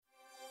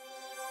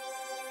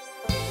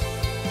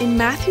In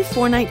Matthew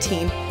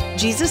 4:19,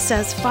 Jesus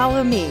says,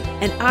 "Follow me,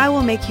 and I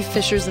will make you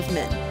fishers of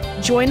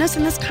men." Join us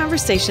in this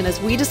conversation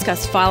as we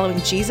discuss following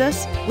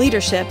Jesus,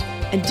 leadership,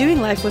 and doing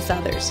life with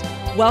others.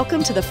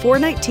 Welcome to the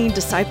 419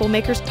 Disciple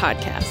Makers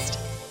Podcast.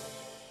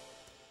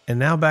 And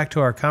now back to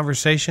our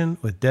conversation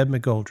with Deb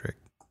McGoldrick.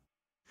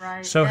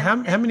 Right. So how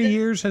many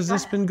years has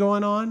this been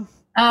going on?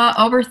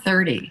 Over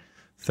 30.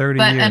 30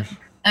 but years.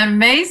 An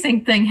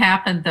amazing thing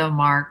happened though,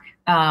 Mark.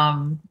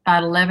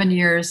 About 11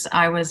 years,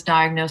 I was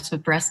diagnosed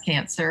with breast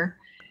cancer.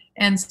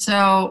 And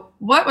so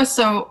what was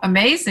so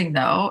amazing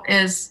though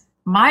is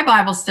my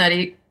Bible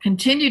study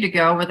continued to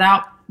go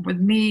with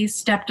me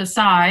stepped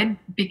aside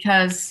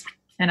because,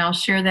 and I'll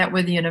share that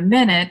with you in a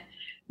minute,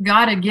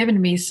 God had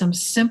given me some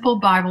simple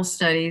Bible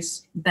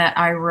studies that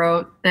I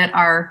wrote that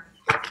are,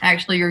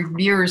 actually your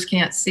viewers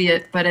can't see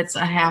it, but it's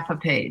a half a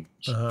page.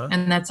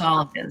 And that's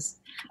all it is.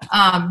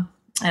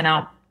 And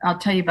I'll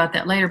tell you about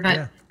that later,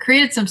 but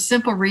created some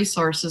simple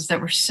resources that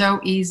were so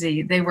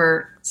easy. They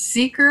were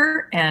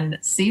seeker and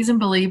seasoned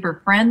believer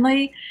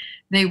friendly.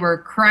 They were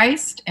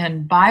Christ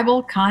and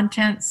Bible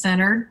content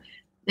centered.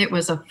 It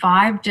was a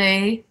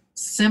 5-day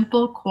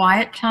simple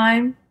quiet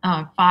time.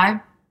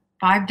 Five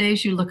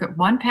days, you look at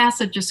one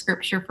passage of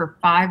scripture for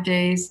 5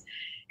 days,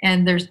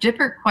 and there's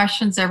different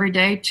questions every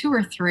day, 2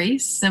 or 3,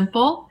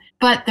 simple,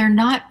 but they're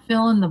not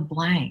fill in the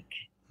blank.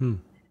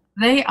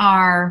 They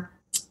are,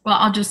 well,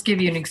 I'll just give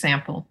you an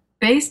example.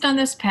 Based on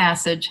this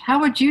passage,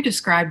 how would you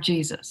describe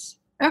Jesus?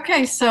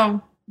 Okay,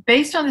 so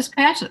based on this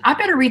passage, I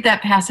better read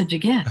that passage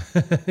again.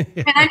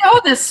 And I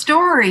know this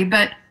story,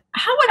 but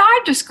how would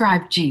I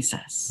describe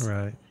Jesus?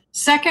 Right.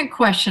 Second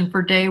question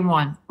for day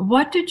 1.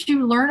 What did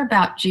you learn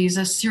about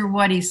Jesus through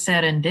what he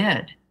said and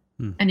did?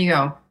 And you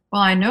go,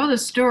 well, I know the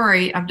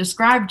story. I've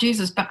described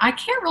Jesus, but I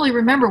can't really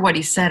remember what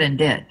he said and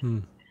did.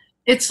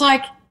 It's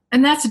like,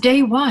 and that's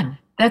day 1.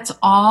 That's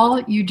all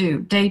you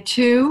do. Day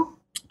 2,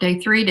 day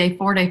 3, day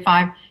 4, day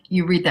 5,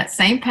 you read that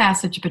same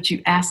passage, but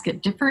you ask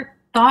it different,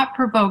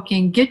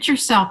 thought-provoking, get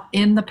yourself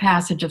in the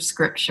passage of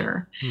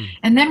scripture.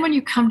 And then when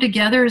you come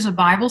together as a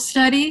Bible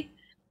study,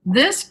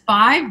 this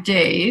 5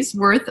 days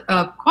worth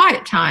of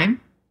quiet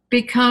time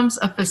becomes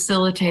a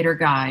facilitator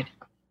guide.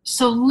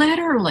 So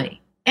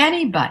literally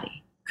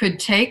anybody could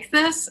take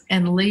this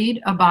and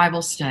lead a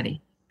Bible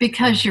study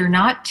because you're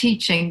not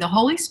teaching. The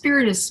Holy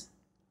Spirit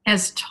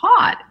has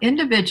taught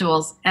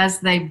individuals as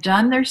they've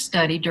done their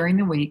study during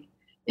the week.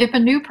 If a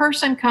new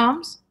person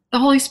comes, the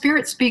Holy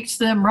Spirit speaks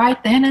to them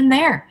right then and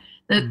there.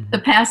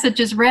 The passage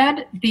is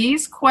read,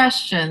 these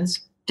questions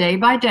day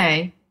by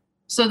day.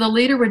 So the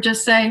leader would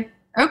just say,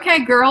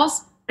 okay,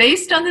 girls,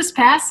 based on this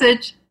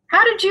passage,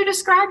 how did you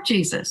describe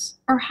Jesus?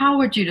 Or how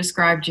would you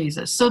describe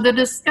Jesus? So the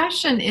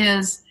discussion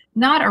is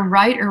not a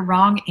right or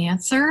wrong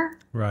answer,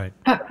 right?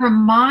 But from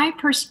my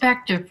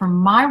perspective, from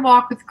my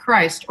walk with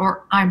Christ,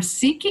 or I'm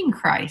seeking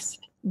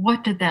Christ,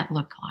 what did that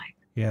look like?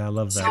 Yeah, I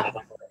love that.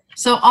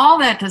 So all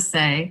that to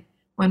say,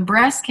 when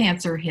breast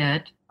cancer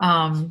hit,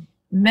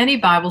 many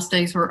Bible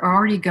studies were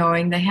already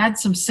going. They had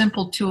some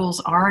simple tools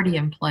already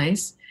in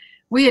place.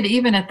 We had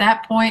even at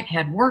that point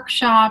had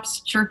workshops.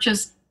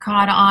 Churches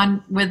caught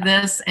on with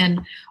this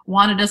and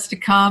wanted us to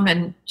come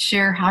and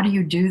share, how do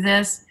you do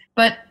this?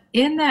 But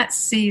in that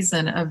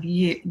season of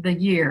the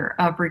year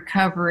of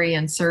recovery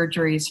and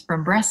surgeries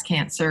from breast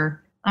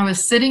cancer, I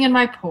was sitting in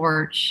my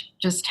porch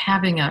just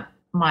having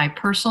my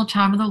personal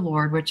time with the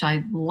Lord, which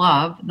I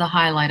love, the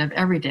highlight of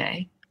every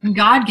day. And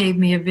God gave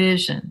me a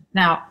vision.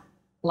 Now,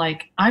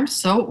 like, I'm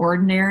so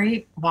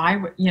ordinary. Why,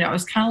 it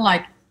was kind of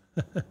like,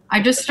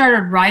 I just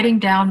started writing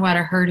down what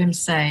I heard him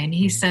say. And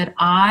he said,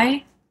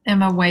 I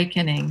am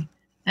awakening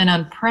an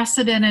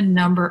unprecedented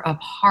number of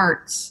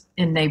hearts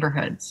in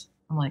neighborhoods.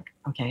 I'm like,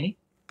 okay.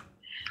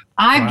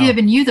 I've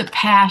given you the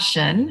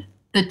passion,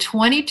 the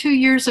 22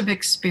 years of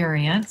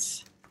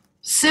experience,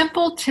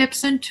 simple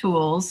tips and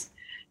tools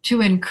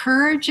to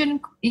encourage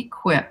and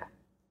equip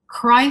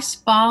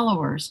Christ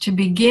followers to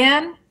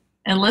begin,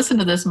 and listen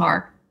to this,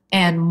 Mark,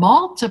 and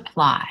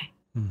multiply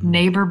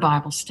neighbor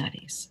Bible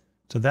studies.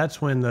 So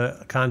that's when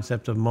the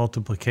concept of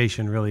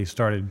multiplication really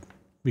started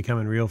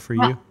becoming real for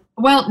you?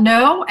 Well,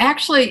 no,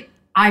 actually,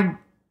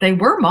 they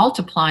were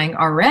multiplying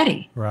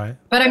already. Right.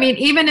 But I mean,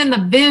 even in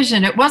the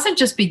vision, it wasn't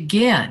just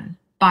begin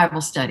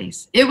Bible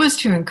studies. It was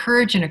to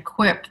encourage and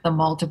equip the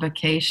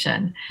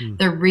multiplication,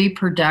 the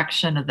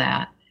reproduction of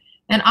that.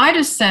 And I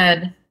just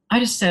said,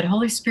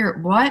 Holy Spirit,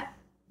 what?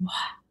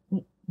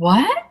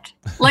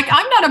 Like,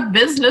 I'm not a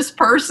business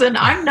person.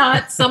 I'm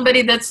not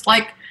somebody that's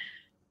like,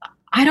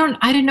 I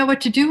didn't know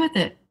what to do with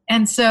it.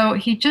 And so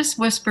he just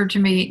whispered to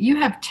me, you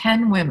have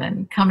 10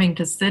 women coming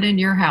to sit in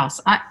your house.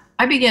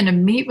 I began to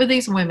meet with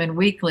these women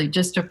weekly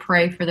just to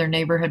pray for their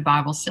neighborhood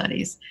Bible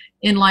studies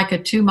in like a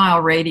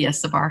 2-mile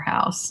radius of our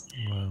house.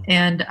 Wow.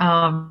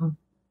 And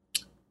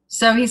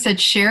so he said,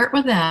 share it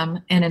with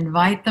them and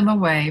invite them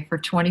away for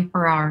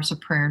 24 hours of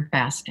prayer and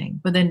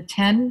fasting.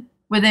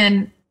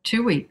 Within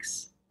 2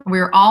 weeks, we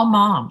were all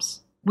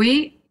moms.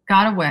 We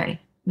got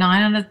away,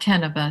 9 out of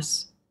 10 of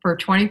us, for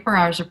 24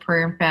 hours of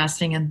prayer and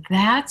fasting. And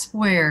that's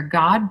where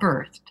God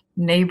birthed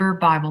Neighbor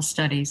Bible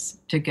Studies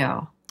to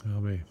go. Oh,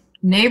 me.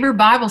 Neighbor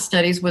Bible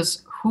Studies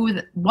was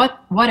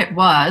what it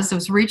was. It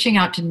was reaching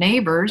out to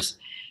neighbors.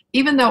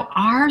 Even though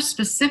our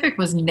specific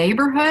was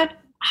neighborhood,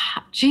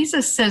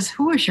 Jesus says,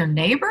 who is your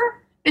neighbor?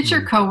 It's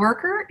your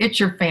coworker, it's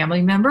your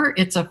family member,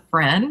 it's a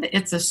friend,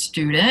 it's a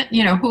student,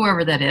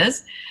 whoever that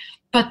is.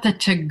 But the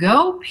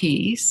to-go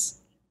piece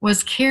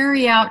was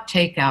carry out,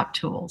 take out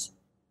tools.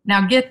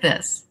 Now get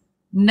this.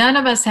 None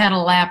of us had a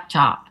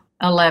laptop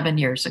 11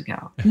 years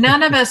ago.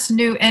 None of us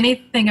knew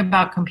anything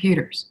about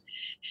computers.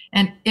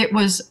 And it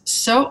was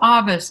so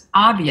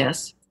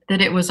obvious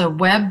that it was a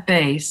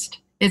web-based.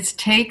 It's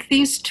take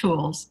these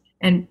tools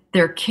and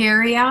they're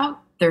carry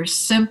out, they're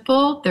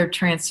simple, they're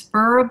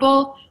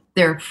transferable,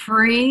 they're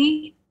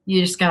free.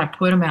 You just got to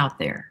put them out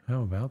there.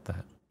 How about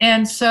that?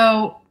 And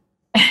so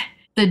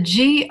the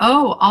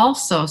GO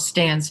also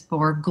stands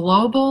for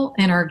global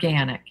and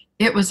organic.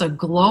 It was a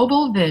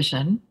global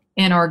vision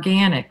and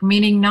organic,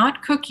 meaning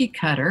not cookie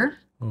cutter,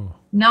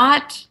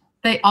 not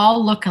they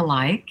all look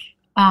alike,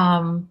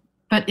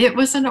 but it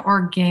was an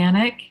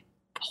organic,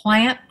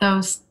 plant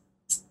those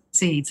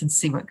seeds and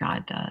see what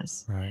God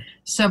does. Right.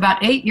 So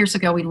about 8 years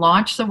ago, we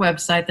launched the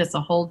website. That's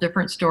a whole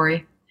different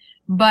story.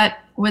 But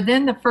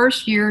within the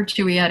first year or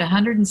two, we had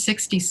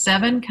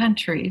 167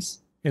 countries.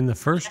 In the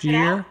first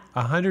year,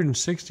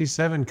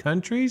 167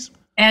 countries?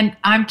 And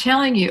I'm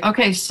telling you,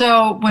 okay,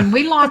 so when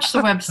we launched the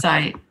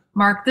website,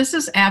 Mark, this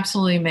is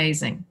absolutely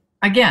amazing.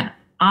 Again,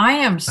 I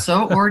am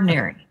so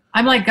ordinary.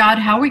 I'm like, God,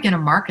 how are we going to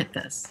market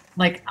this?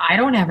 Like, I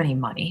don't have any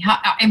money.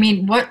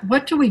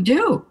 What do we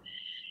do?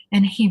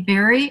 And he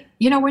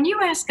when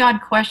you ask God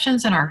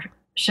questions and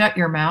shut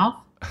your mouth,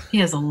 he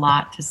has a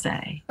lot to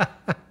say.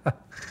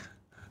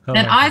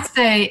 And I'd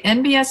say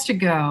NBS to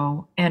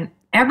go and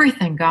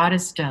everything God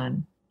has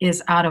done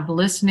is out of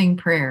listening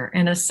prayer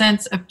in a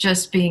sense of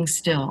just being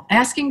still,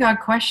 asking God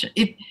questions.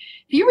 If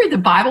you read the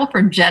Bible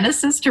from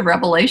Genesis to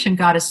Revelation,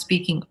 God is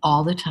speaking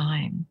all the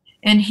time.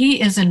 And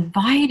he is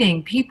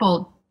inviting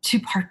people to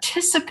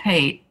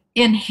participate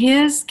in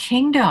his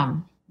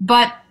kingdom.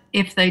 But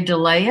if they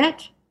delay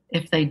it,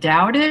 if they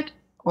doubt it,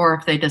 or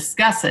if they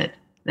discuss it,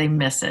 they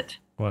miss it.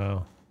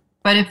 Wow.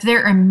 But if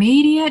they're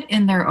immediate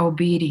in their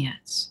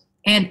obedience,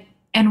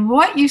 and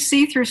what you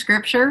see through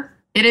Scripture,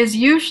 it is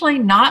usually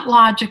not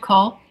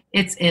logical.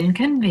 It's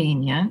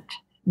inconvenient.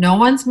 No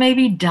one's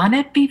maybe done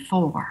it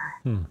before.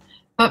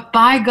 But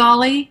by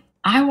golly,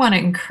 I want to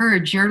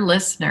encourage your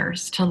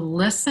listeners to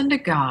listen to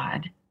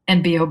God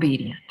and be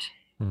obedient.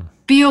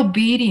 Be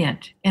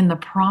obedient in the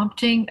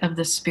prompting of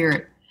the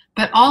Spirit,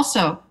 but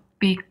also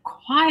be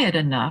quiet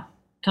enough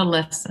to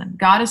listen.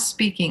 God is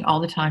speaking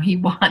all the time. He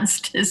wants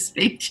to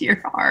speak to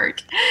your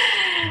heart.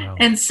 Wow.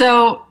 And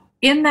so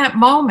in that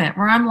moment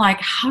where I'm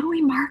like, how do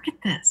we market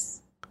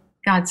this?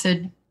 God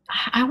said,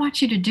 I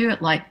want you to do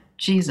it like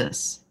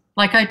Jesus.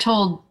 Like I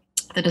told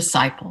the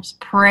disciples,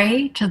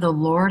 pray to the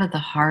Lord of the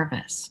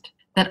harvest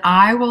that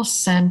I will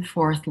send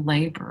forth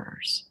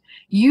laborers.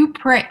 You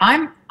pray.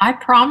 I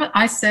promise,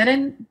 I said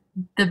in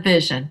the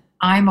vision,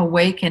 I'm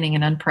awakening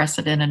an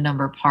unprecedented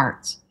number of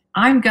hearts.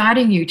 I'm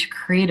guiding you to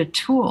create a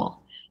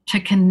tool to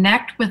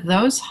connect with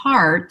those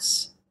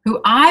hearts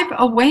who I've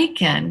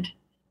awakened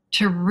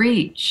to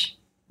reach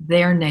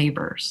their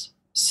neighbors.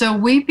 So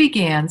we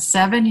began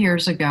 7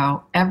 years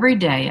ago, every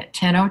day at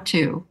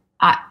 10:02.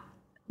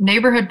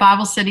 Neighborhood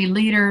Bible Study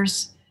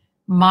leaders,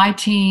 my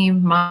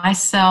team,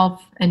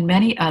 myself, and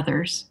many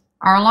others,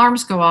 our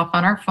alarms go off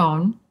on our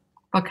phone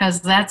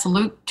because that's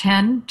Luke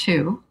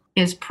 10:2,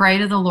 is pray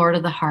to the Lord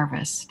of the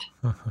harvest.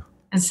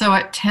 And so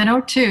at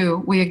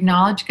 10:02, we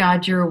acknowledge,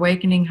 God, your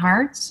awakening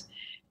hearts,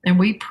 and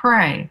we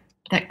pray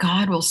that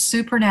God will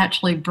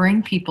supernaturally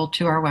bring people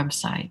to our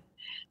website,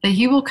 that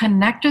he will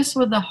connect us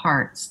with the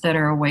hearts that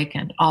are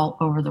awakened all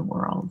over the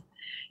world.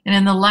 And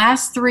in the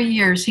last 3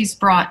 years, he's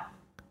brought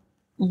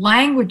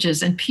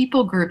languages and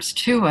people groups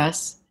to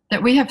us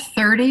that we have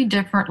 30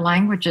 different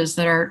languages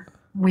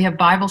we have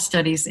Bible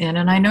studies in.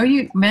 And I know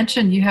you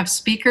mentioned you have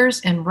speakers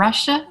in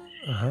Russia.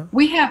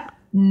 We have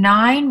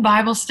 9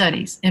 Bible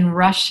studies in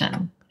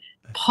Russian,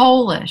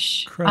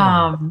 Polish.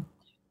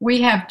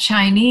 We have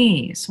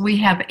Chinese, we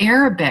have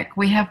Arabic,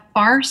 we have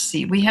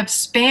Farsi, we have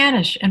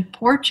Spanish and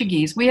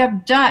Portuguese, we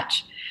have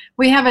Dutch,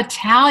 we have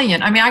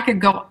Italian. I mean, I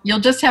could go, you'll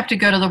just have to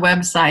go to the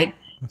website,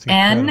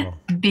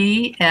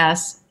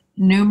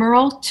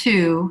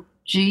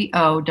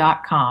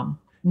 NBS2go.com,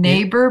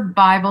 Neighbor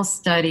Bible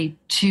Study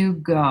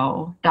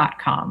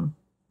 2go.com.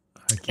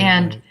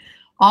 And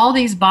all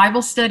these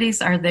Bible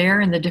studies are there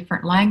in the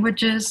different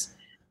languages.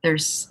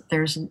 There's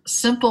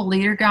simple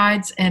leader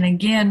guides. And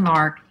again,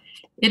 Mark,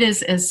 it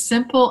is as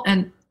simple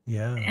and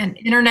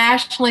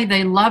internationally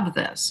they love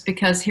this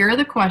because here are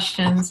the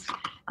questions.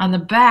 On the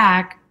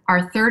back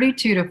are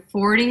 32 to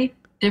 40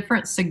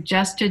 different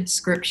suggested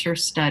scripture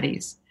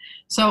studies.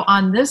 So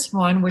on this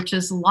one, which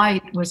is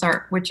light,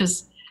 which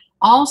is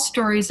all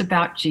stories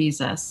about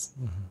Jesus.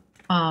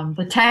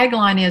 The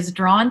tagline is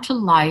drawn to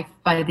life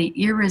by the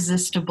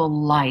irresistible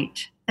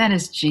light. That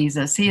is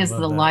Jesus. He is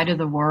the light of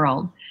the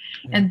world.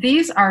 And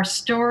these are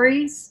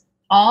stories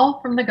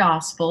all from the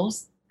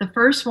Gospels. The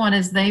first one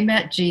is They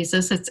Met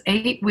Jesus. It's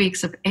 8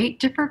 weeks of 8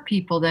 different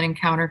people that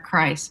encounter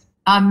Christ.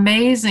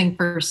 Amazing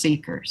for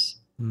seekers.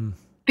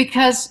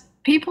 Because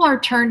people are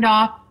turned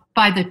off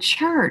by the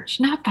church,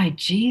 not by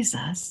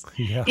Jesus.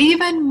 Yeah.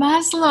 Even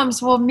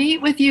Muslims will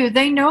meet with you.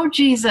 They know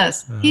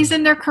Jesus. He's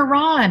in their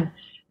Quran.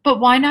 But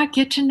why not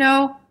get to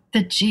know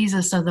the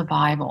Jesus of the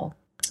Bible?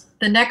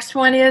 The next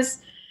one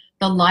is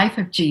the life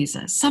of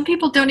Jesus. Some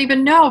people don't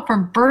even know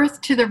from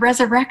birth to the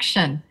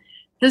resurrection.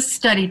 This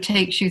study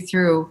takes you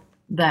through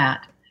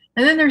that.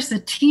 And then there's the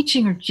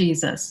teaching of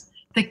Jesus.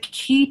 The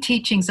key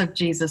teachings of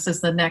Jesus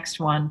is the next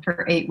one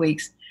for 8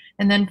 weeks.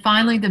 And then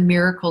finally, the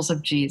miracles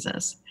of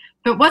Jesus.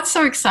 But what's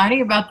so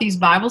exciting about these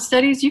Bible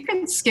studies, you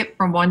can skip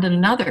from one to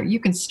another. You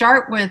can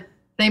start with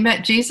They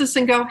Met Jesus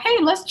and go, hey,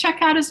 let's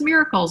check out his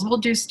miracles. We'll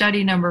do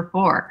study number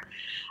 4.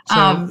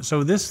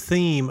 So this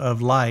theme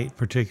of light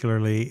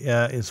particularly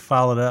is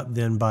followed up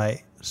then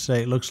by,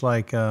 say, it looks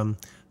like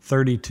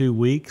 32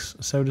 weeks,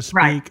 so to speak,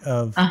 Right.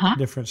 of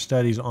different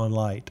studies on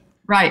light.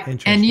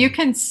 Right. And you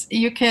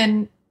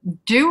can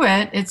do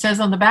it. It says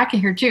on the back of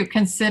here too,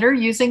 consider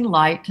using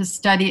light to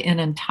study an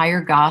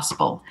entire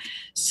gospel.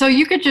 So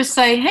you could just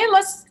say, hey,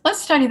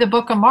 let's study the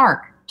book of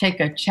Mark. Take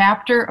a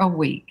chapter a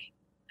week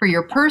for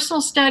your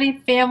personal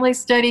study, family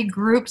study,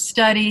 group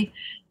study.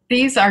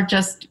 These are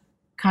just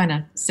kind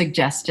of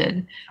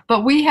suggested.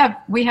 But we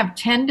have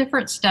 10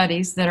 different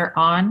studies that are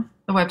on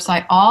the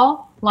website,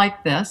 all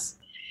like this.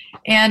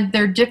 And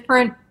they're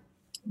different.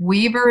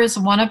 Weaver is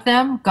one of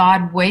them.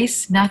 God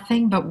wastes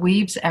nothing but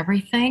weaves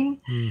everything.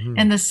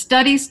 And the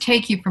studies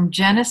take you from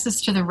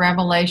Genesis to the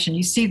Revelation.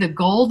 You see the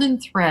golden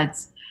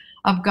threads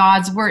of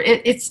God's word.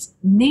 It's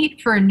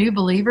neat for a new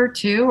believer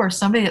too, or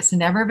somebody that's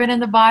never been in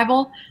the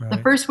Bible. Right. The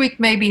first week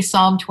may be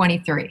Psalm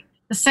 23.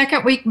 The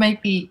second week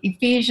might be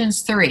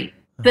Ephesians 3.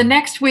 The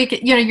next week,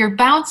 you're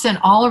bouncing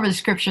all over the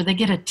scripture. They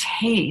get a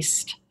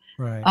taste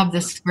of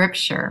the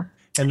scripture.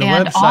 And the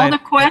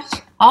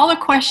website, all the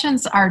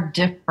questions are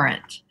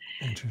different.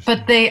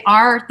 But they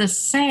are the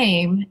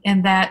same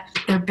in that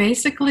they're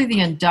basically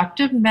the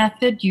inductive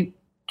method. You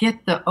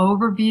get the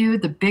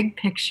overview, the big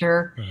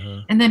picture,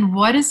 and then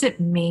what does it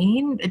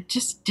mean?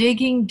 Just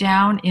digging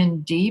down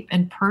in deep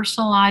and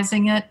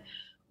personalizing it.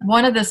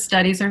 One of the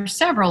studies, or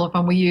several of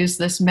them, we use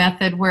this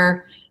method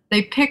where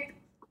they pick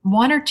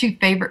 1 or 2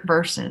 favorite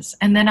verses,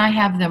 and then I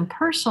have them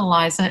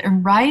personalize it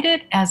and write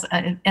it as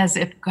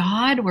if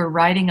God were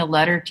writing a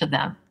letter to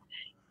them.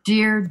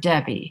 Dear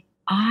Debbie,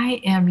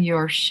 I am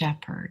your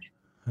shepherd.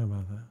 How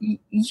about that?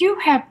 You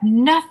have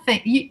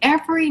nothing,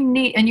 every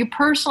need, and you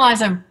personalize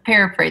and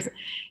paraphrase it.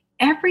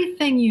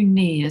 Everything you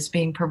need is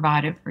being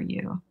provided for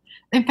you.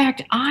 In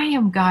fact, I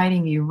am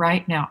guiding you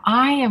right now.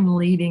 I am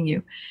leading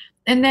you.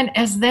 And then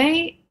as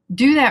they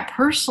do that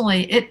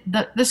personally,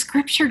 the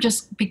scripture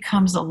just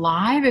becomes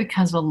alive. It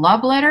becomes a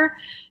love letter.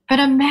 But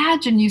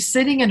imagine you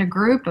sitting in a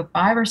group of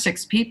 5 or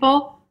 6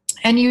 people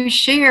and you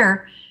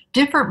share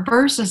different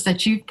verses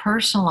that you've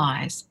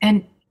personalized.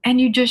 And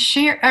you just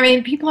share. I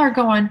mean, people are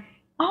going,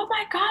 oh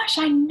my gosh,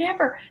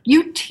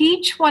 you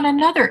teach one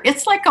another.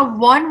 It's like a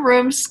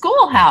one-room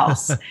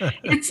schoolhouse.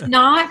 It's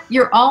not,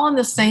 you're all on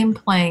the same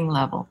playing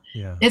level.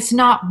 Yeah. It's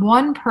not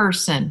one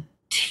person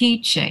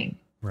teaching.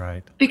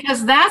 Right.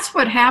 Because that's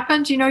what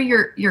happens.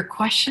 Your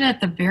question at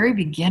the very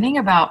beginning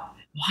about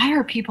why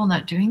are people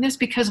not doing this?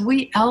 Because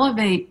we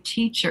elevate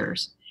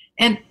teachers.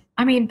 And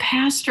I'm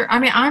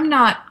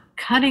not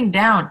cutting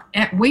down.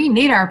 We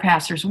need our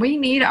pastors. We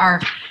need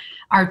our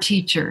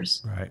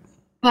teachers. Right.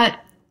 But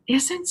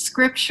isn't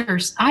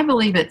scriptures, I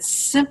believe it's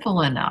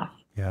simple enough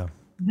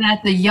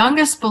that the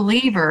youngest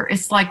believer,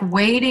 it's like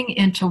wading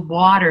into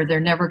water they're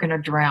never going to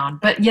drown.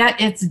 But yet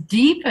it's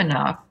deep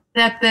enough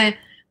that the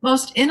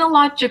most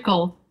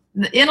intellectual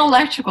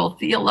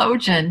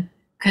theologian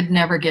could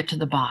never get to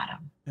the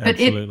bottom.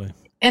 Absolutely.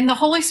 And the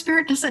Holy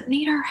Spirit doesn't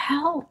need our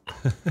help.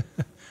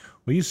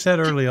 Well, you said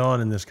early on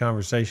in this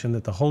conversation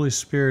that the Holy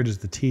Spirit is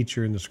the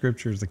teacher and the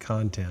scripture is the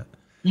content.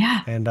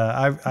 Yeah. And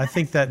I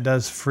think that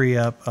does free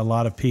up a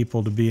lot of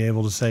people to be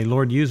able to say,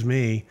 Lord, use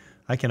me.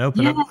 I can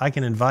open up, I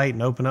can invite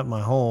and open up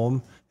my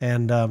home.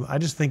 And I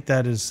just think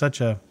that is such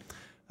a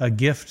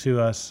gift to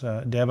us,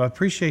 Deb. I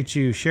appreciate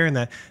you sharing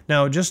that.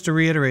 Now, just to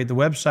reiterate, the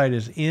website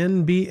is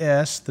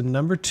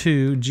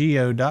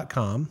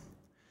nbs2go.com.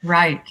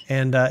 Right.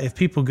 And if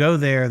people go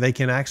there, they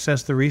can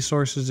access the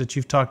resources that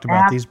you've talked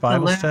about, these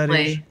Bible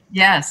studies.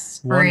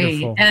 Yes,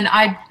 free. Wonderful. And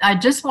I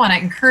just want to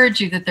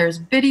encourage you that there's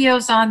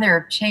videos on there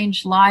of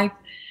Changed Life.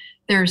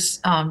 There's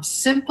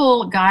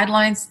simple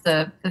guidelines,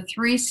 the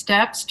 3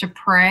 steps to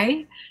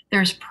pray.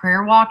 There's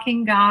prayer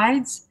walking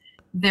guides.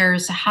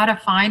 There's how to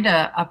find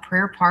a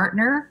prayer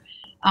partner.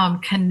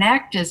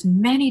 Connect as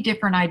many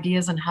different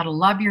ideas on how to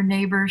love your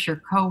neighbors,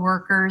 your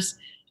coworkers.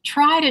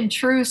 Tried and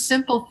true,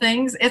 simple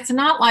things. It's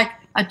not like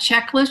a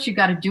checklist. You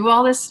got to do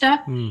all this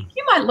stuff.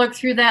 You might look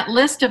through that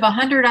list of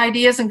 100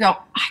 ideas and go,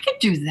 I could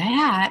do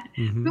that.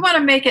 We want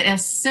to make it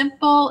as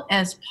simple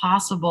as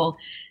possible.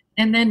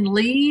 And then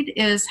lead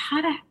is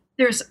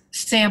there's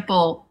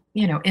sample,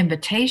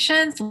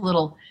 invitations,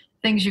 little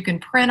things you can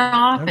print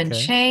off and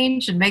Okay.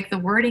 change and make the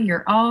wording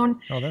your own.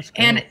 Oh, that's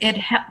cool. And it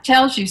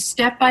tells you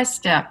step by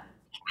step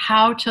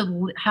how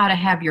to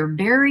have your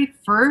very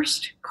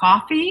first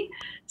coffee,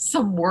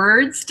 some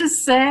words to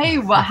say.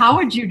 Well, how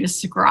would you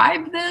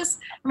describe this?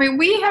 I mean,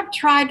 we have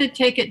tried to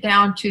take it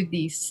down to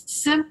the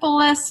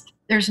simplest.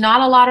 There's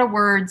not a lot of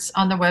words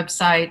on the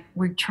website.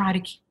 We try to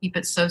keep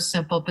it so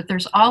simple, but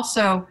there's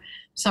also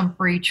some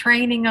free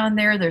training on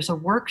there. There's a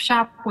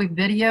workshop we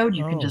videoed.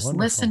 You can just wonderful.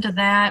 listen to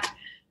that.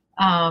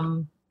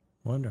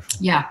 Wonderful.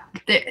 Yeah.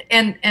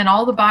 And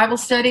all the Bible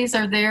studies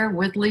are there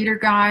with leader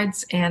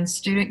guides and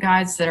student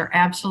guides that are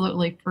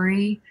absolutely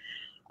free.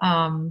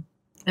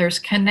 There's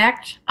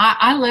Connect.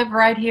 I live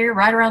right here,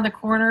 right around the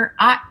corner.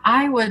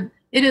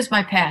 It is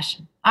my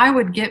passion. I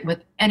would get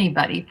with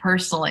anybody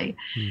personally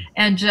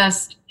and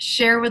just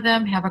share with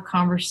them, have a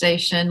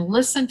conversation,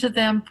 listen to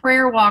them,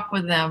 prayer walk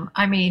with them.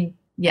 I mean,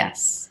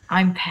 yes,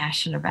 I'm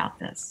passionate about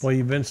this. Well,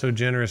 you've been so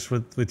generous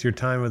with your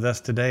time with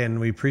us today, and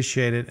we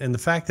appreciate it. And the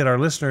fact that our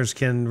listeners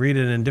can read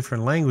it in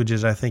different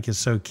languages, I think, is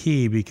so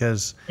key,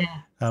 because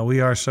we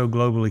are so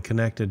globally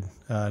connected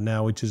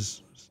now, which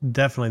is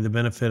definitely the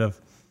benefit of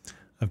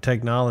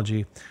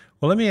technology.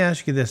 Well, let me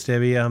ask you this,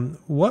 Debbie.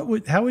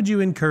 How would you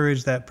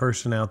encourage that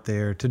person out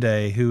there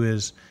today who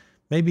is,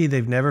 maybe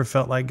they've never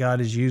felt like God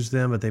has used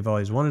them, but they've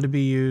always wanted to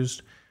be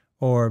used?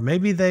 Or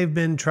maybe they've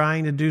been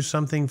trying to do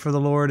something for the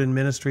Lord in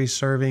ministry,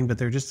 serving, but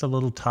they're just a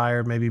little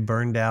tired, maybe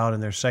burned out,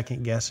 and they're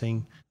second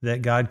guessing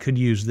that God could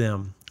use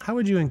them. How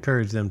would you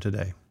encourage them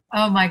today?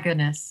 Oh my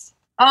goodness.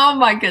 Oh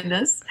my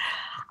goodness.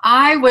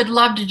 I would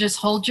love to just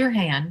hold your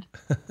hand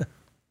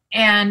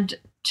and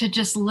to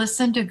just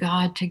listen to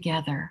God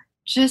together.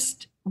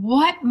 Just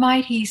what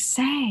might he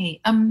say?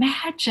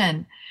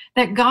 Imagine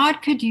that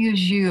God could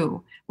use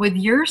you with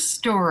your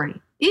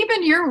story,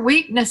 even your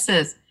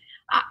weaknesses.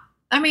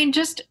 I mean,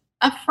 just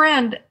a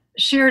friend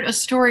shared a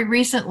story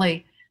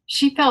recently.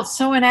 She felt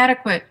so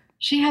inadequate.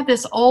 She had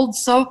this old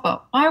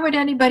sofa. Why would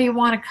anybody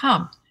want to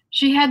come?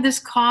 She had this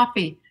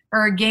coffee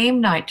or a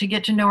game night to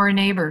get to know her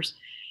neighbors.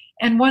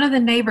 And one of the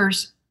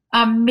neighbors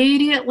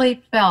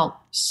immediately felt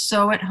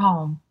so at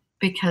home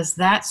because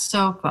that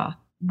sofa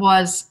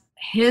was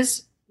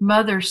his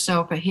mother's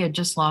sofa. He had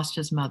just lost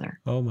his mother.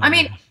 Oh my! I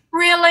mean,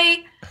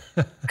 really?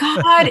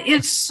 God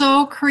is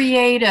so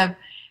creative.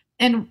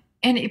 And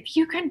if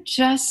you can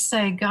just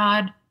say,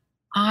 God,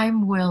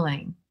 I'm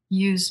willing,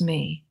 use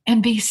me,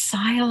 and be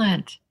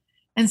silent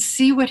and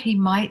see what he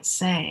might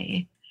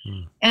say.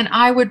 And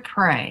I would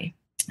pray,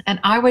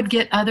 and I would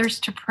get others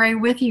to pray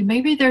with you.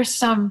 Maybe there's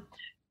some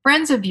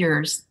friends of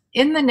yours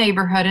in the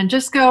neighborhood and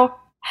just go,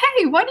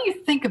 hey, what do you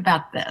think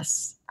about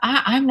this?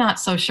 I'm not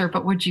so sure,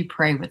 but would you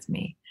pray with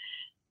me?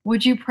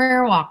 Would you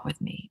prayer walk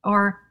with me?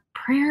 Or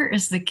prayer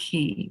is the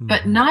key,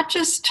 but not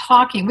just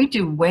talking. We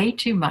do way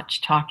too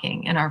much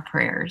talking in our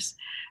prayers.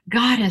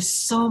 God has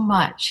so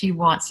much he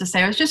wants to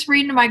say. I was just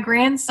reading to my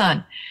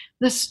grandson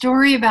the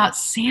story about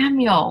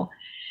Samuel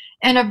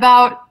and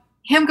about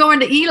him going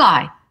to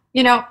Eli.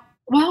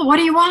 Well, what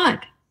do you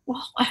want?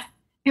 Well,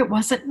 it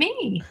wasn't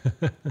me.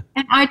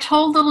 And I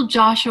told little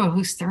Joshua,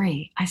 who's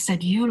 3, I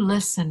said, you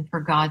listen for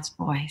God's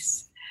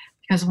voice.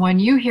 Because when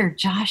you hear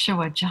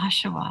Joshua,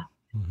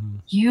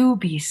 you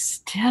be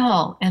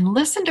still and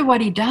listen to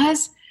what he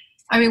does.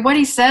 I mean, what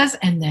he says,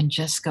 and then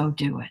just go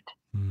do it.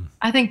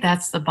 I think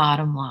that's the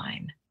bottom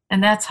line.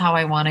 And that's how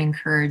I want to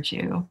encourage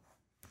you.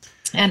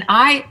 And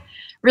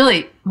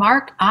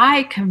Mark,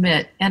 I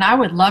commit, and I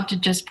would love to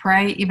just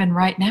pray even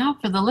right now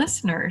for the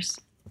listeners.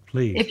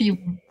 Please.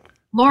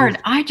 Lord,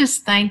 I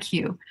just thank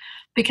you,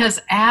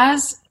 because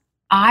as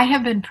I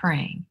have been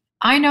praying,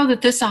 I know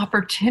that this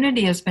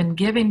opportunity has been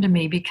given to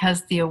me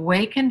because the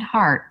awakened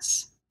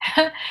hearts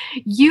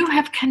you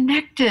have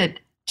connected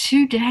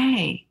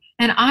today.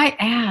 And I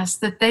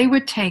ask that they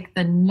would take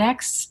the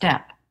next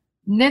step,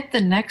 knit the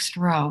next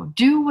row,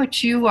 do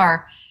what you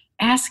are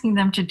asking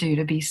them to do,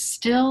 to be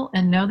still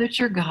and know that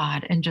you're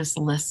God and just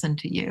listen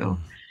to you.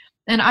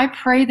 And I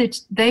pray that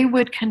they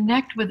would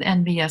connect with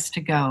NBS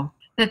to Go,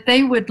 that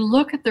they would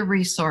look at the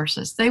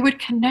resources, they would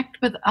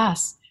connect with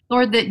us,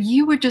 Lord, that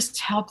you would just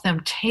help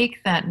them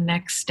take that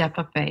next step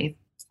of faith.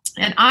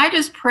 And I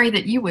just pray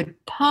that you would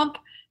pump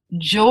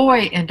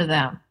joy into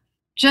them,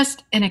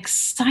 just an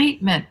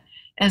excitement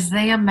as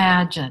they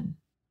imagine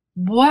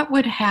what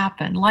would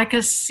happen, like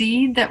a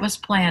seed that was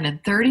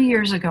planted 30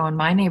 years ago in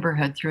my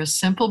neighborhood through a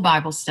simple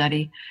Bible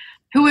study.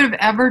 Who would have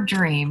ever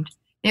dreamed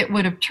it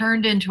would have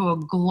turned into a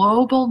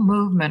global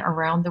movement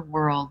around the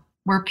world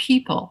where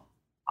people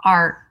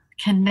are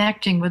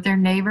connecting with their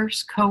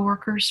neighbors,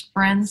 coworkers,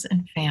 friends,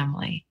 and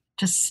family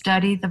to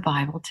study the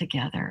Bible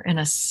together in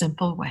a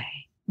simple way.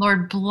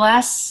 Lord,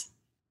 bless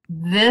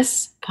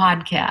this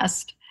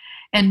podcast,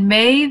 and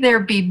may there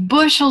be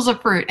bushels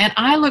of fruit. And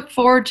I look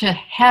forward to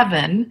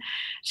heaven,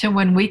 to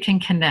when we can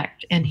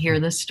connect and hear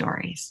the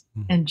stories.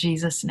 In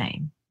Jesus'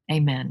 name,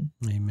 amen.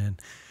 Amen.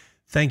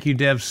 Thank you,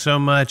 Deb, so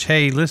much.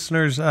 Hey,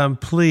 listeners,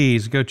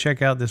 please go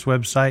check out this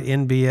website,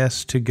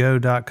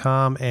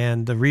 nbs2go.com,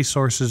 and the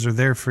resources are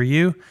there for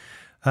you.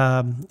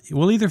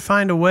 we'll either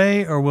find a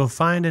way or we'll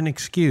find an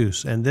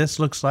excuse, and this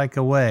looks like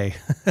a way.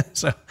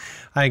 So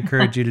I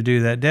encourage you to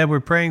do that. Deb, we're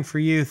praying for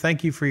you.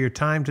 Thank you for your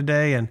time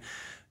today, and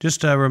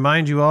just to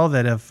remind you all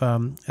that if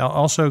I'll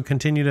also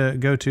continue to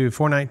go to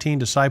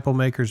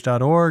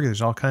 419disciplemakers.org.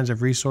 There's all kinds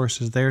of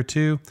resources there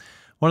too.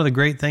 One of the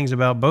great things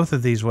about both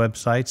of these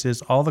websites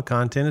is all the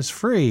content is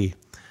free,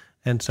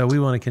 and so we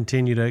want to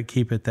continue to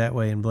keep it that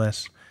way and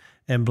bless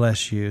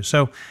you.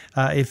 So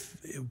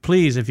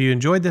if you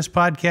enjoyed this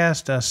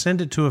podcast,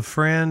 send it to a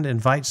friend,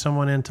 invite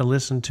someone in to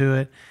listen to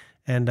it.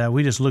 And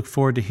we just look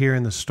forward to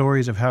hearing the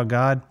stories of how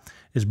God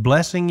is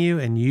blessing you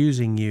and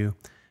using you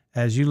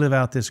as you live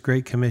out this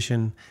Great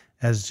Commission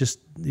as just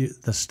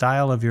the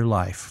style of your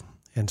life.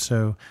 And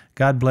so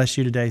God bless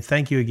you today.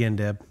 Thank you again,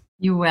 Deb.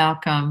 You're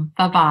welcome.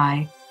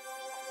 Bye-bye.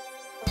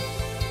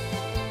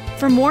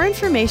 For more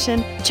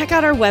information, check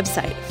out our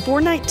website,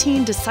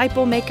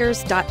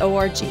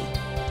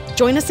 419disciplemakers.org.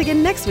 Join us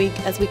again next week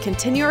as we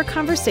continue our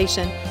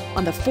conversation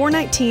on the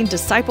 419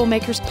 Disciple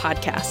Makers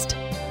podcast.